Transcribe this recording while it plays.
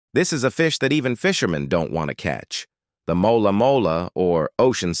This is a fish that even fishermen don't want to catch, the Mola or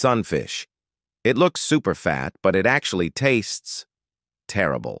ocean sunfish. It looks super fat, but it actually tastes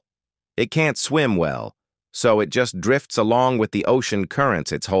terrible. It can't swim well, so it just drifts along with the ocean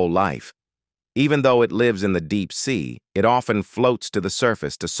currents its whole life. Even though it lives in the deep sea, it often floats to the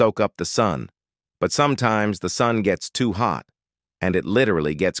surface to soak up the sun. But sometimes the sun gets too hot, and it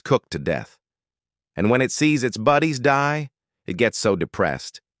literally gets cooked to death. And when it sees its buddies die, it gets so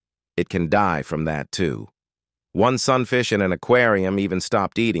depressed. It can die from that too. One sunfish in an aquarium even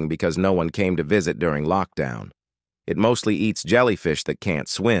stopped eating because no one came to visit during lockdown. It mostly eats jellyfish that can't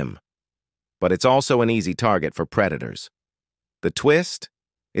swim. But it's also an easy target for predators. The twist?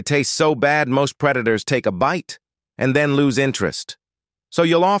 It tastes so bad most predators take a bite and then lose interest. So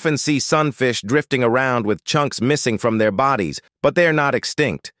you'll often see sunfish drifting around with chunks missing from their bodies, but they're not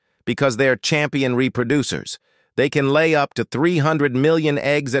extinct because they're champion reproducers. They can lay up to 300 million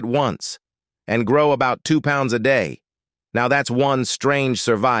eggs at once and grow about 2 pounds a day. Now that's one strange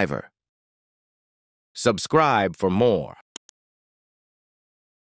survivor. Subscribe for more.